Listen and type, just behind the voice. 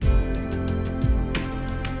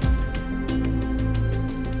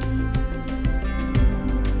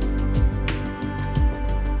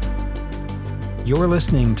You're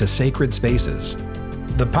listening to Sacred Spaces,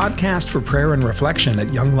 the podcast for prayer and reflection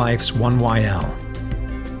at Young Life's 1YL.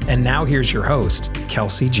 And now here's your host,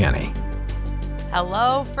 Kelsey Jenny.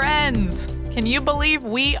 Hello, friends. Can you believe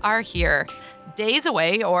we are here? Days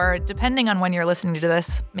away, or depending on when you're listening to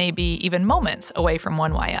this, maybe even moments away from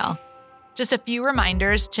 1YL. Just a few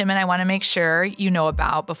reminders Chim and I want to make sure you know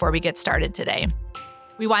about before we get started today.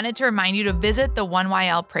 We wanted to remind you to visit the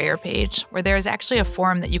 1YL prayer page, where there is actually a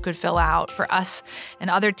form that you could fill out for us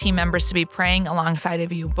and other team members to be praying alongside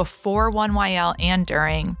of you before 1YL and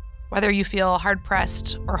during. Whether you feel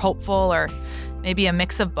hard-pressed or hopeful or maybe a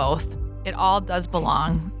mix of both, it all does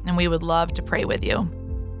belong, and we would love to pray with you.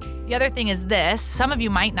 The other thing is this, some of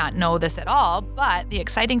you might not know this at all, but the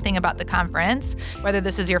exciting thing about the conference, whether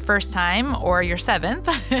this is your first time or your seventh,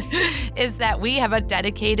 is that we have a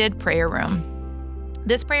dedicated prayer room.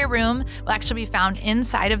 This prayer room will actually be found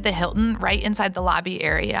inside of the Hilton, right inside the lobby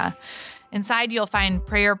area. Inside, you'll find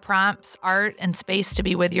prayer prompts, art, and space to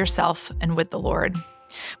be with yourself and with the Lord.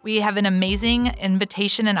 We have an amazing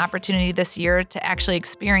invitation and opportunity this year to actually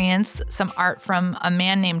experience some art from a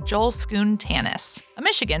man named Joel Schoon-Tanis, a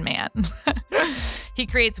Michigan man. He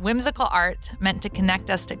creates whimsical art meant to connect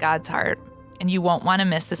us to God's heart, and you won't want to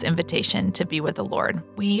miss this invitation to be with the Lord.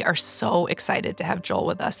 We are so excited to have Joel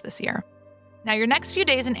with us this year. Now, your next few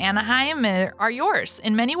days in Anaheim are yours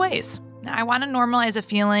in many ways. Now, I want to normalize a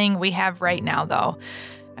feeling we have right now, though.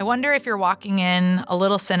 I wonder if you're walking in a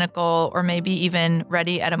little cynical or maybe even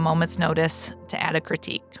ready at a moment's notice to add a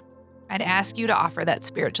critique. I'd ask you to offer that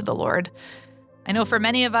spirit to the Lord. I know for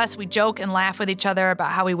many of us, we joke and laugh with each other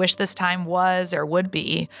about how we wish this time was or would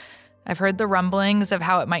be. I've heard the rumblings of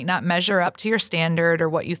how it might not measure up to your standard or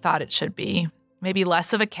what you thought it should be. Maybe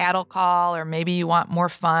less of a cattle call, or maybe you want more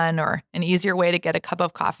fun or an easier way to get a cup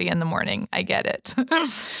of coffee in the morning. I get it.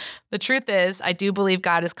 The truth is, I do believe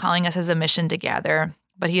God is calling us as a mission together,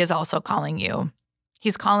 but he is also calling you.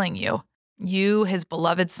 He's calling you, his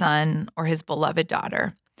beloved son or his beloved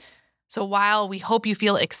daughter. So while we hope you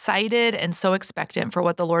feel excited and so expectant for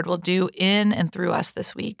what the Lord will do in and through us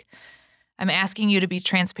this week, I'm asking you to be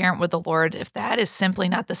transparent with the Lord if that is simply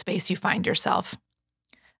not the space you find yourself.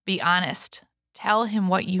 Be honest. Tell him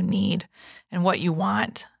what you need and what you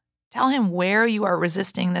want. Tell him where you are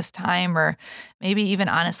resisting this time, or maybe even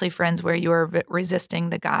honestly, friends, where you are resisting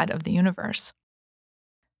the God of the universe.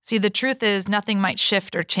 See, the truth is nothing might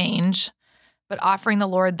shift or change, but offering the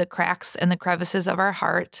Lord the cracks and the crevices of our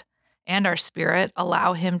heart and our spirit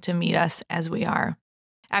allow him to meet us as we are.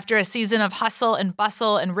 After a season of hustle and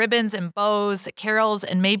bustle and ribbons and bows, carols,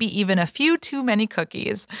 and maybe even a few too many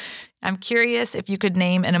cookies, I'm curious if you could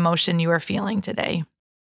name an emotion you are feeling today.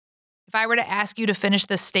 If I were to ask you to finish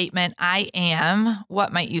this statement, I am,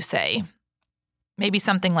 what might you say? Maybe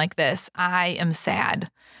something like this. I am sad.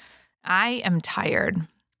 I am tired.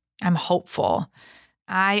 I'm hopeful.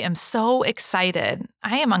 I am so excited.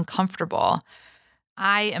 I am uncomfortable.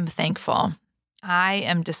 I am thankful. I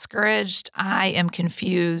am discouraged. I am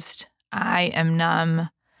confused. I am numb.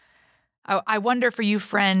 I wonder for you,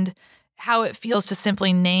 friend, how it feels to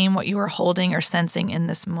simply name what you are holding or sensing in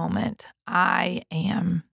this moment. I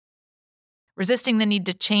am. Resisting the need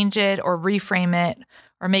to change it or reframe it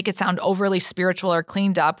or make it sound overly spiritual or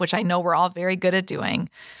cleaned up, which I know we're all very good at doing.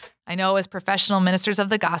 I know as professional ministers of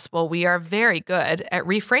the gospel, we are very good at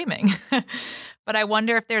reframing. But I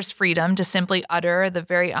wonder if there's freedom to simply utter the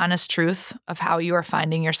very honest truth of how you are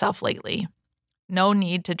finding yourself lately. No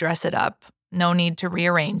need to dress it up. No need to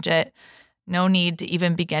rearrange it. No need to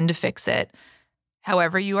even begin to fix it.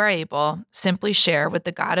 However you are able, simply share with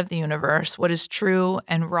the God of the universe what is true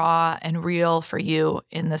and raw and real for you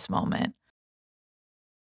in this moment.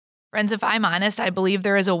 Friends, if I'm honest, I believe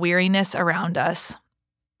there is a weariness around us.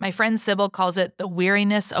 My friend Sybil calls it the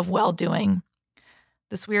weariness of well-doing.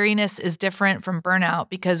 This weariness is different from burnout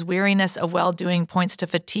because weariness of well-doing points to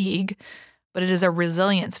fatigue, but it is a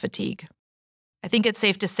resilience fatigue. I think it's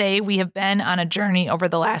safe to say we have been on a journey over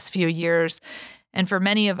the last few years, and for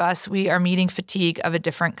many of us, we are meeting fatigue of a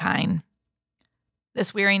different kind.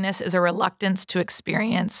 This weariness is a reluctance to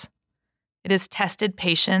experience. It is tested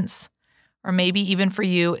patience, or maybe even for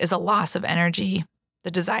you is a loss of energy,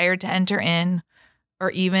 the desire to enter in,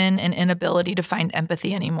 or even an inability to find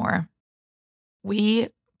empathy anymore. We,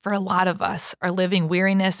 for a lot of us, are living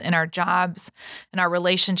weariness in our jobs, in our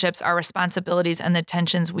relationships, our responsibilities, and the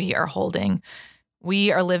tensions we are holding.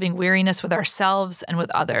 We are living weariness with ourselves and with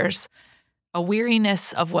others, a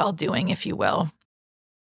weariness of well-doing, if you will.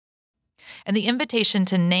 And the invitation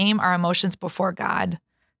to name our emotions before God,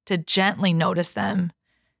 to gently notice them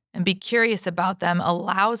and be curious about them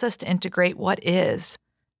allows us to integrate what is,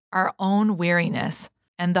 our own weariness,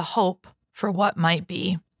 and the hope for what might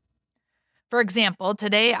be. For example,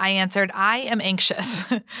 today I answered, I am anxious.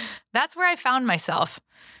 That's where I found myself.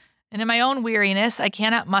 And in my own weariness, I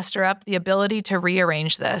cannot muster up the ability to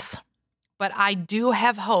rearrange this. But I do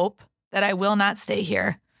have hope that I will not stay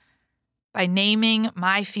here. By naming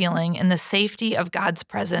my feeling in the safety of God's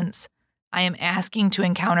presence, I am asking to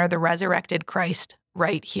encounter the resurrected Christ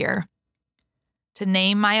right here. To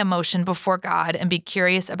name my emotion before God and be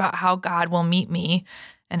curious about how God will meet me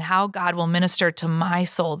and how God will minister to my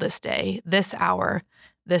soul this day, this hour,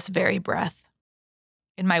 this very breath.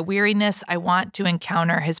 In my weariness, I want to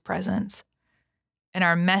encounter his presence. In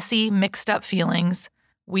our messy, mixed up feelings,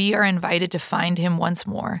 we are invited to find him once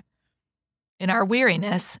more. In our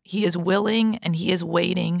weariness, he is willing and he is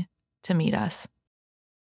waiting to meet us.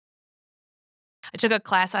 I took a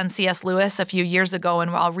class on C.S. Lewis a few years ago,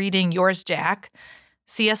 and while reading Yours, Jack,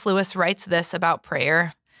 C.S. Lewis writes this about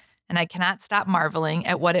prayer, and I cannot stop marveling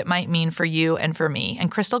at what it might mean for you and for me.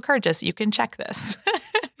 And Crystal Curtis, you can check this.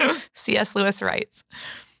 C.S. Lewis writes,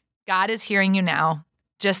 God is hearing you now,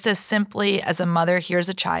 just as simply as a mother hears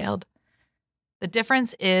a child. The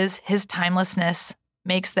difference is his timelessness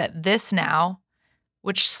makes that this now,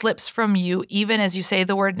 which slips from you even as you say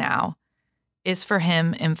the word now, is for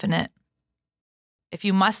him infinite. If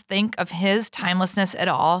you must think of his timelessness at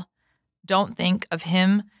all, don't think of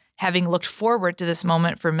him having looked forward to this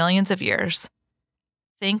moment for millions of years.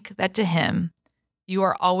 Think that to him, you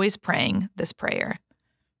are always praying this prayer.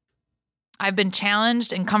 I've been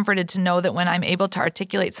challenged and comforted to know that when I'm able to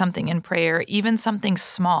articulate something in prayer, even something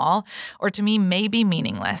small, or to me may be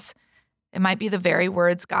meaningless, it might be the very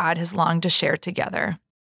words God has longed to share together.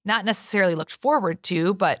 Not necessarily looked forward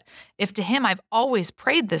to, but if to him I've always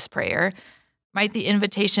prayed this prayer, might the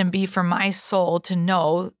invitation be for my soul to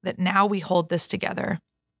know that now we hold this together.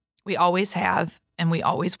 We always have, and we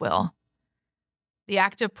always will. The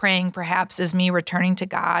act of praying perhaps is me returning to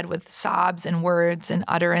God with sobs and words and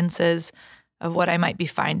utterances of what I might be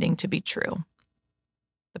finding to be true.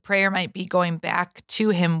 The prayer might be going back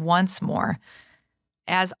to him once more.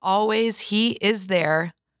 As always, he is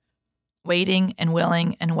there, waiting and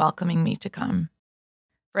willing and welcoming me to come.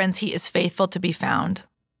 Friends, he is faithful to be found.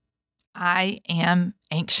 I am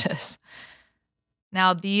anxious.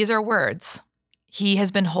 Now, these are words he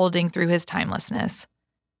has been holding through his timelessness,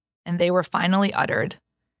 and they were finally uttered,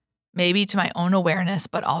 maybe to my own awareness,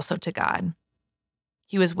 but also to God.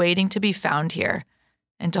 He was waiting to be found here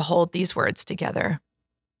and to hold these words together.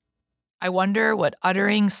 I wonder what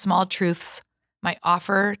uttering small truths might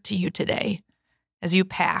offer to you today as you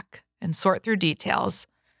pack and sort through details,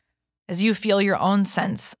 as you feel your own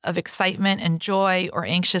sense of excitement and joy or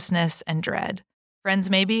anxiousness and dread. Friends,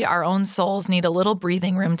 maybe our own souls need a little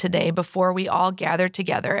breathing room today before we all gather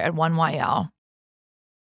together at 1YL.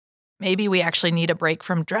 Maybe we actually need a break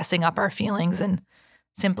from dressing up our feelings and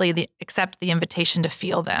simply accept the invitation to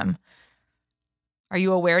feel them. Are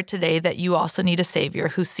you aware today that you also need a Savior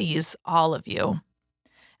who sees all of you?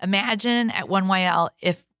 Imagine at 1YL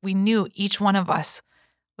if we knew each one of us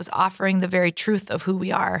was offering the very truth of who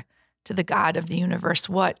we are to the God of the universe.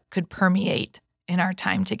 What could permeate in our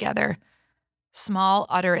time together? Small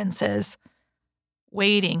utterances,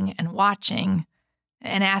 waiting and watching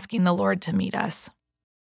and asking the Lord to meet us.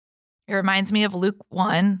 It reminds me of Luke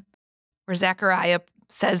 1, where Zechariah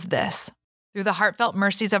says this, through the heartfelt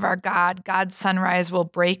mercies of our God, God's sunrise will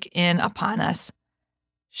break in upon us,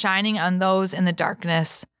 shining on those in the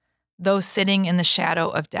darkness, those sitting in the shadow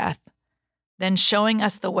of death, then showing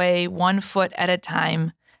us the way 1 foot at a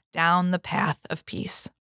time down the path of peace.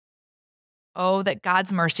 Oh, that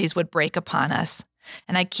God's mercies would break upon us.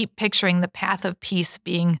 And I keep picturing the path of peace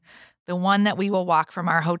being the one that we will walk from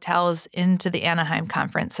our hotels into the Anaheim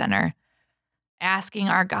Conference Center, asking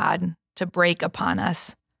our God to break upon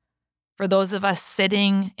us. For those of us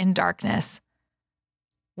sitting in darkness,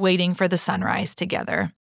 waiting for the sunrise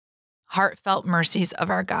together. Heartfelt mercies of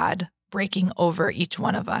our God breaking over each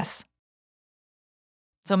one of us.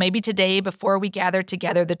 So maybe today, before we gather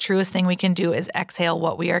together, the truest thing we can do is exhale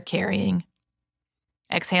what we are carrying.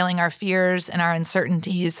 Exhaling our fears and our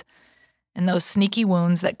uncertainties and those sneaky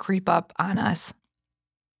wounds that creep up on us.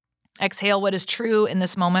 Exhale what is true in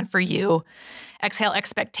this moment for you. Exhale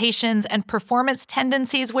expectations and performance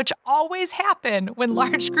tendencies, which always happen when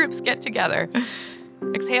large groups get together.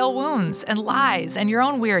 Exhale wounds and lies and your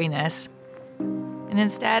own weariness. And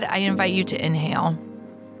instead, I invite you to inhale.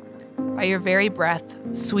 By your very breath,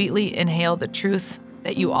 sweetly inhale the truth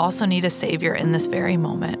that you also need a Savior in this very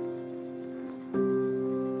moment.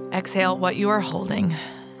 Exhale what you are holding,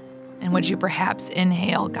 and would you perhaps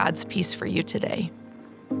inhale God's peace for you today?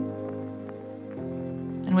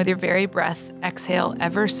 And with your very breath, exhale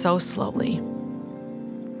ever so slowly.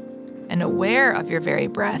 And aware of your very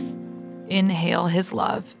breath, inhale His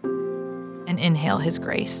love and inhale His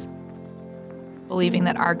grace, believing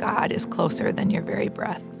that our God is closer than your very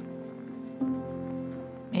breath.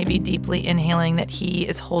 Maybe deeply inhaling that He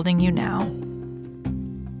is holding you now.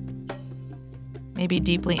 Maybe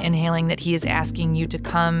deeply inhaling that He is asking you to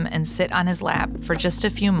come and sit on His lap for just a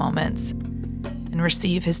few moments and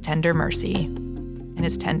receive His tender mercy and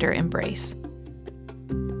His tender embrace.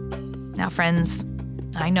 Now, friends,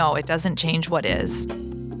 I know it doesn't change what is.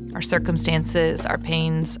 Our circumstances, our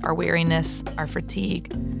pains, our weariness, our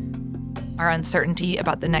fatigue, our uncertainty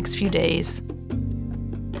about the next few days,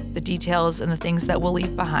 the details and the things that we'll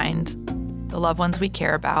leave behind, the loved ones we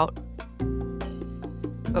care about.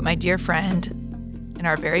 But my dear friend, in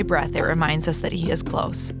our very breath, it reminds us that He is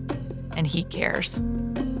close and He cares.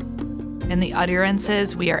 In the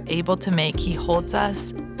utterances we are able to make, He holds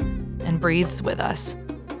us and breathes with us.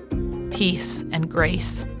 Peace and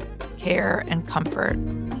grace, care and comfort,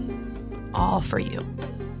 all for you.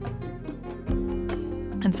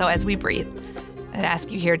 And so as we breathe, I'd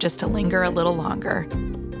ask you here just to linger a little longer,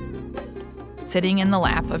 sitting in the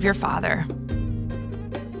lap of your Father,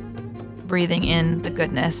 breathing in the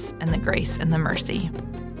goodness and the grace and the mercy.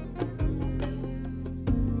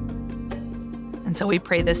 And so we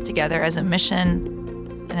pray this together as a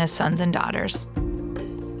mission and as sons and daughters.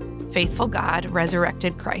 Faithful God,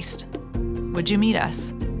 resurrected Christ, would you meet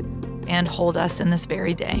us and hold us in this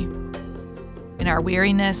very day, in our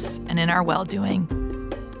weariness and in our well-doing,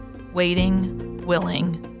 waiting,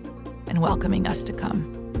 willing, and welcoming us to come.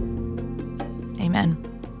 Amen.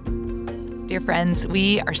 Dear friends,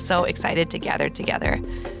 we are so excited to gather together.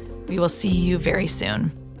 We will see you very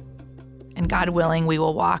soon. And God willing, we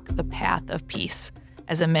will walk the path of peace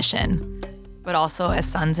as a mission, but also as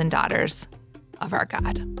sons and daughters of our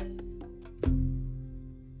God.